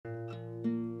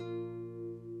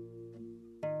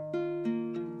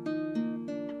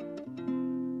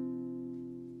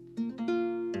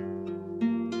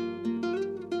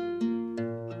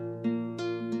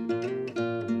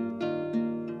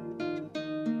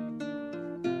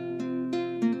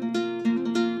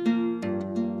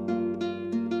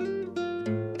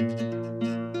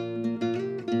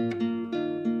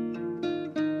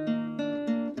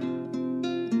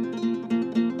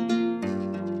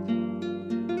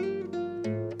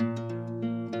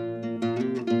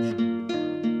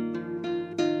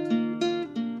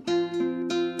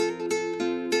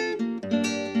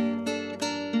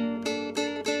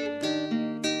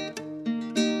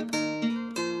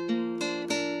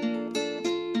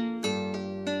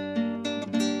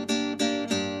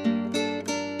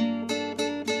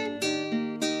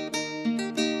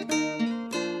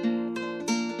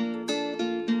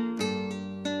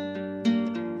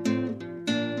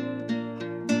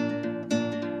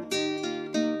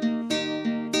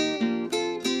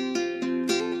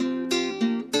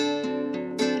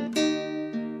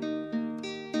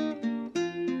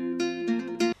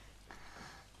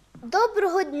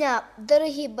Доброго дня,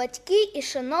 дорогі батьки і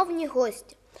шановні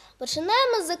гості!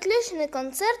 Починаємо заключний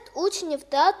концерт учнів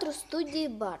театру-студії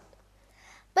БАРД.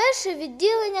 Перше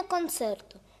відділення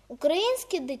концерту –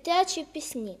 українські дитячі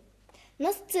пісні.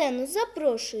 На сцену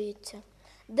запрошуються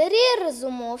Дар'я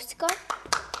Разумовська,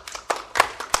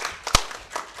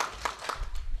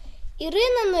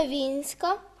 Ірина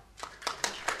Новінська,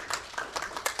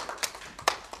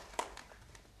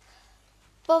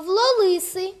 Павло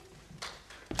Лисий,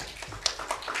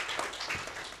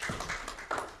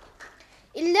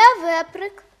 Ілля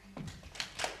Веприк,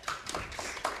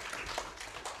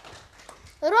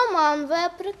 Роман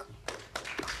Веприк,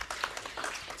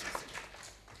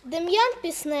 Дем'ян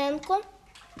Пісненко,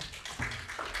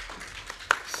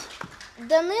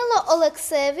 Данило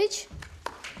Олексевич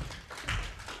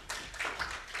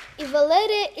і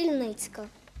Валерія Ільницька.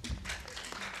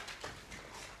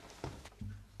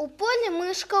 У полі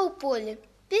мишка у полі.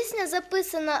 Пісня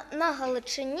записана на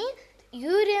Галичині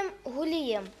Юрієм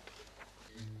Гулієм.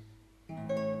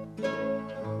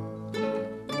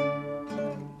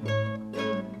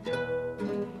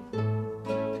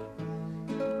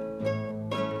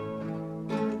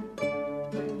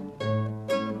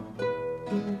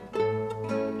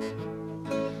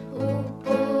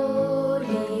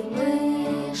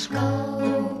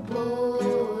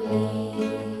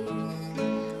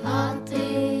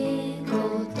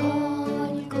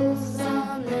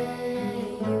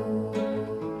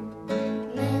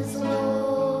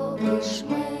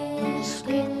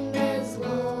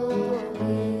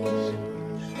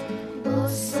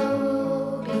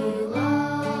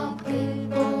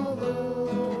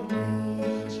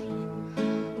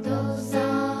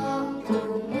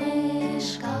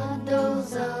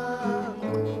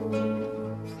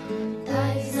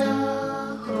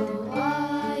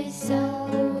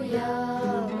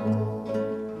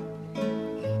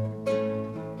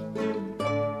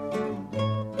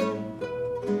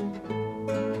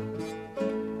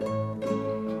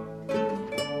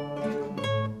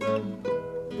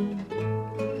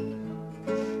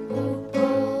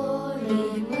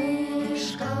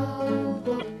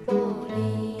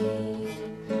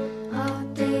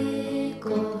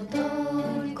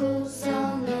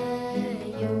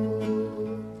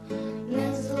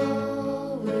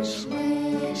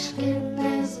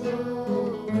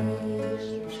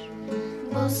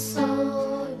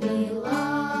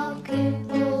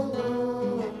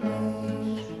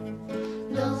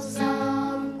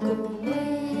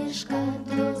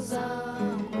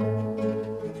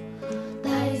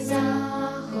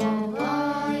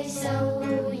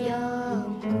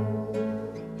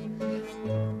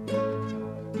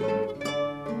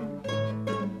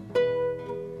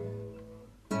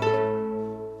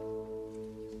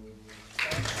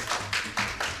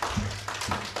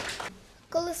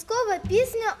 Колискова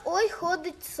пісня «Ой,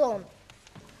 ходить сон».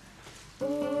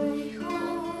 Ой,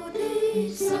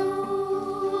 ходить сон,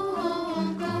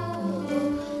 коло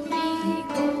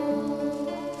вікон,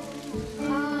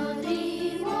 а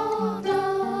дрімота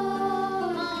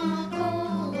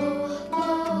коло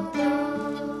окна,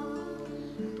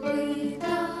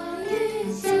 питається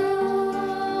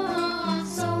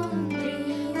сон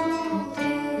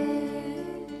дрімоти,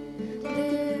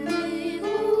 де ми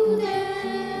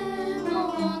будемо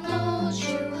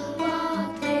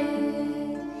ночувати,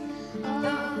 а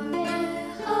не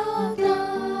хата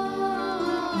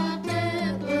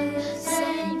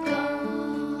теплесенька,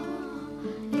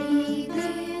 і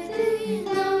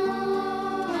дитина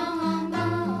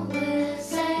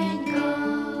малесенька,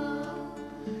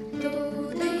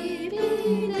 туди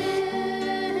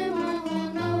підемо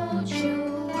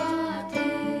ночувати,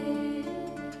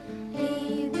 і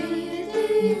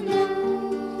дитину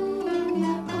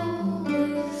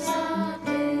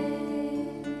колисати,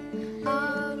 а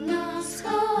в нас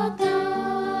хата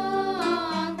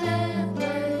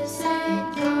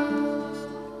теплесенька,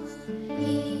 і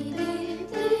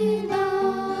дитина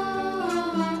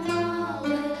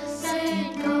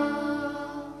малесенька.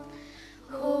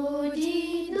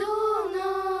 Ходіть до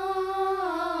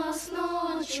нас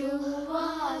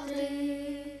ночувати,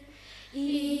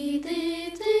 і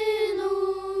дитину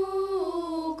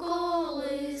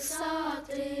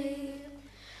колисати.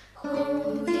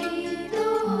 Ходіть до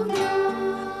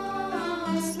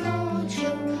нас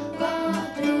ночувати,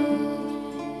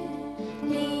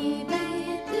 і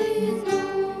дитину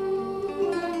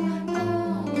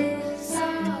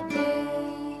колисати.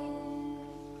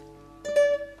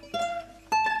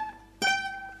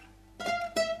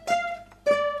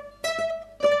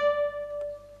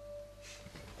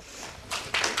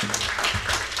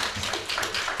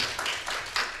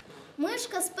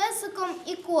 Мишка з песиком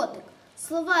і котик.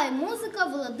 Слова і музика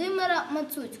Володимира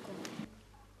Мацуцького.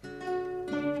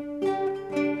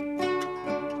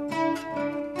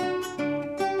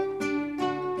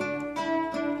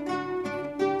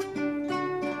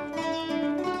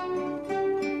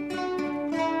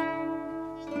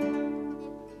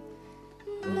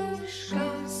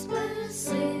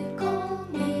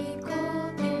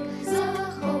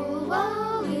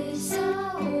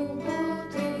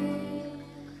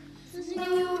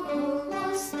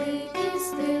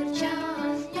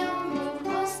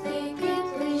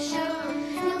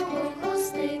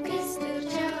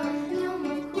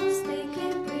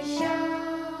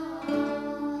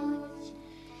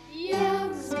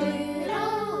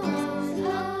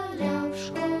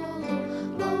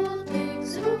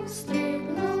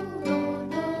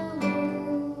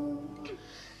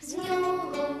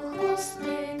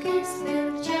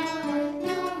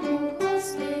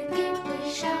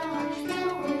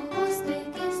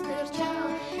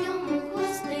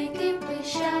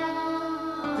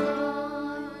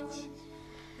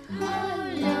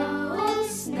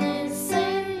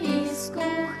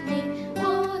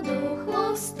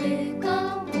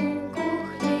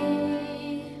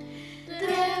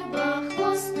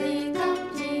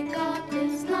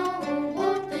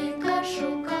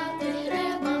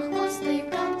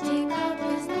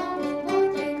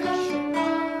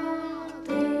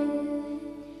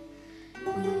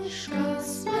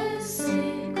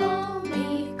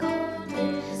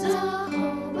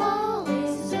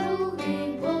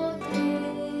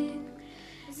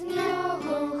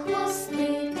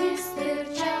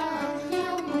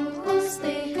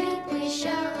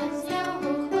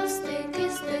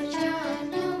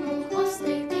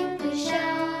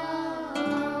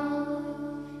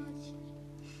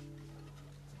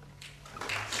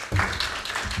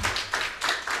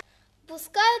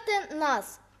 «Пускайте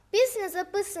нас». Пісня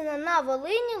записана на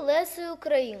Волині Лесею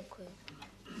Українкою.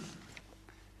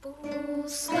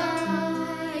 Пускайте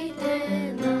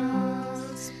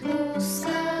нас,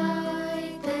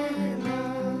 пускайте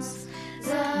нас,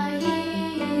 за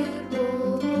гір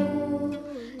погуляти.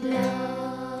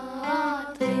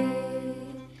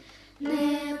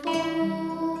 Не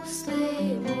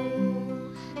пустимо,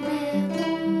 не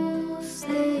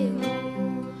пустимо,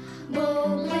 бо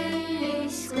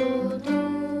близько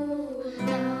Дунай.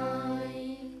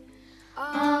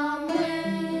 А ми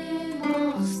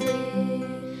мости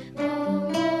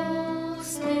помостимо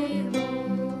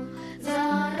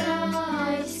за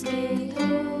райський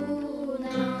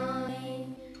Дунай.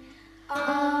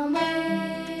 А ми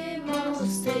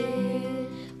мости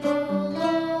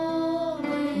поломимо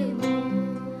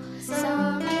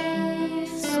самі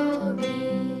собі,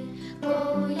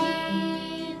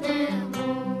 поїдемо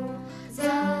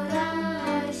за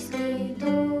райський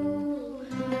Дунай.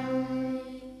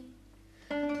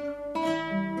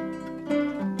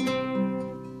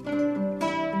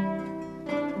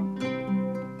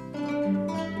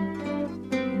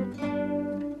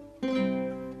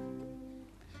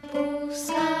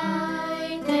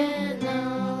 Пускайте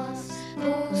нас,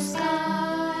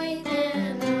 пускайте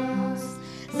нас,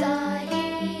 за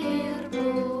гір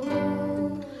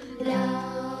погуляти.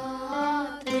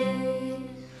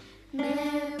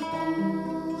 Не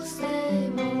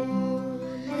пустимо,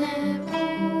 не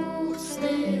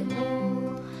пустимо,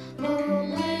 бо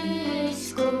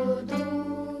близько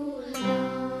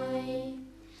Дунай.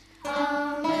 А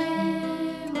ми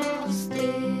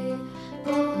мости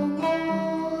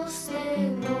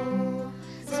помостимо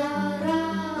за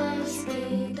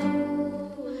райський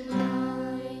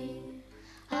Дунай.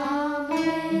 А ми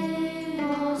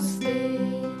мости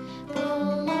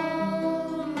поломимо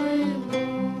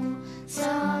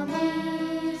самі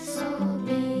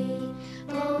собі,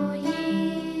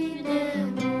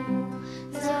 поїдемо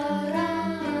за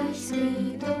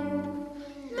райський Дунай.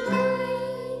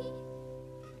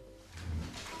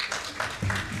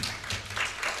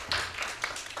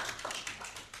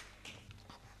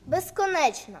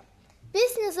 Безконечно.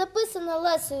 Пісня записана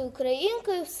Лесею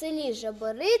Українкою в селі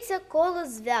Жабориця коло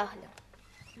Звягля.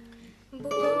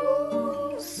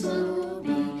 Був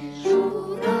собі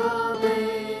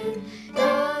журавель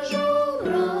та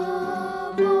журавочка,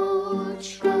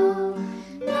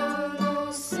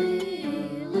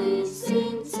 наносили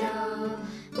сінця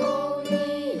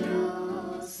повні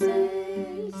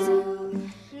ясельця.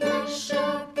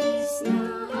 Наша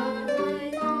пісня гарна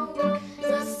й нова,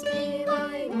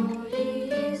 заспіваймо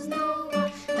її знова.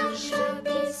 Наша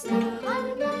пісня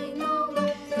гарна й нова,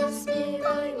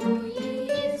 заспіваймо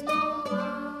її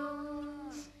знова.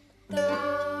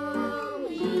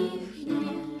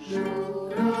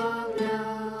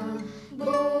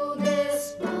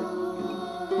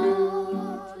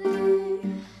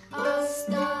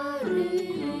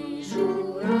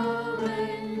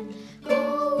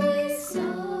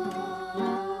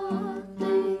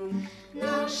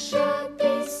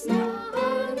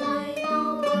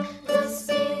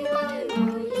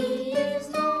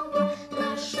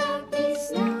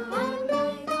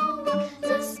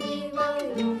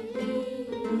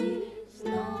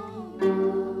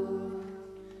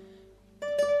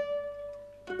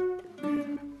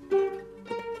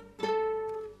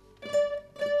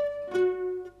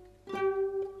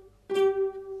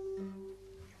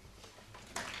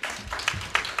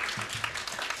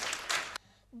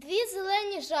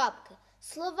 жабки.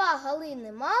 Слова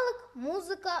Галини Малик,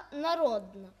 музика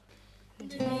народна.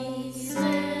 Дві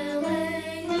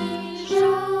зелені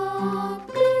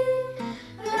жабки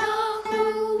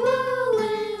рахували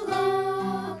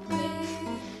лапки.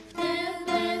 В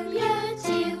тебе 5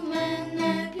 і в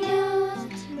мене 5,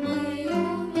 ми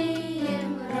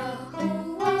умієм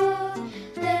рахувати.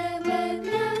 В тебе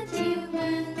 5 і в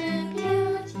мене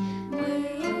 5, ми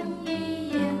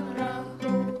умієм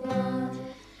рахувати.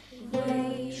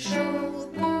 Вийшов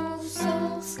був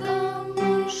сов з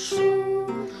камишу,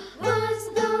 вас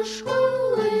до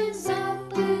школи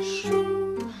запишу.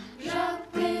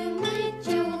 Жабки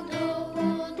миттю до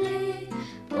води,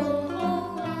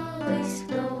 поховались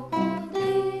хто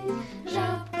куди.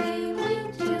 Жабки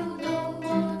миттю до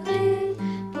води,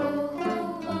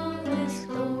 поховались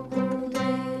хто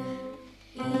куди.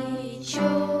 І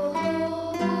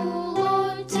чого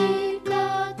було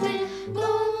тікати, бо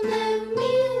не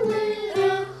вміли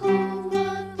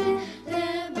рахувати.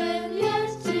 Тебе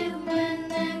 5 і в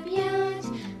мене 5,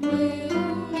 ми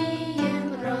умієм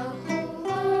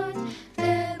рахувати.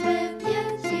 Тебе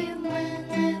 5 і в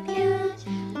мене 5,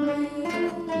 ми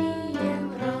умієм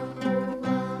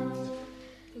рахувати.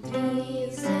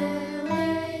 Дві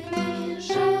зелені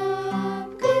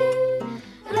жабки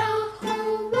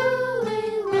рахували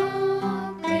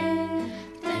лапки.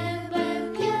 В тебе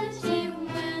 5 і в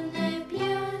мене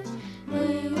 5, ми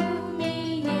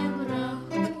умієм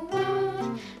рахувати.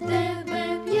 В тебе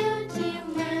 5 і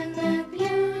в мене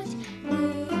 5, ми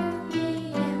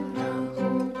умієм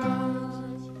рахувати.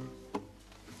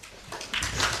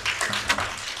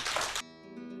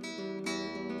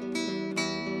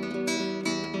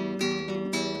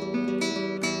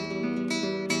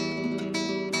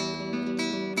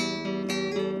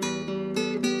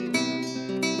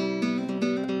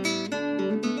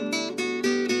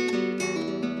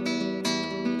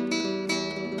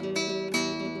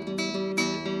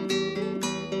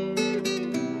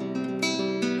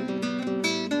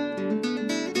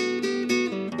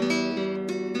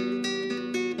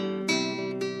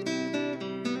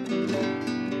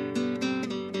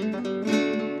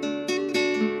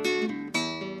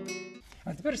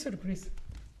 А тепер сюрприз.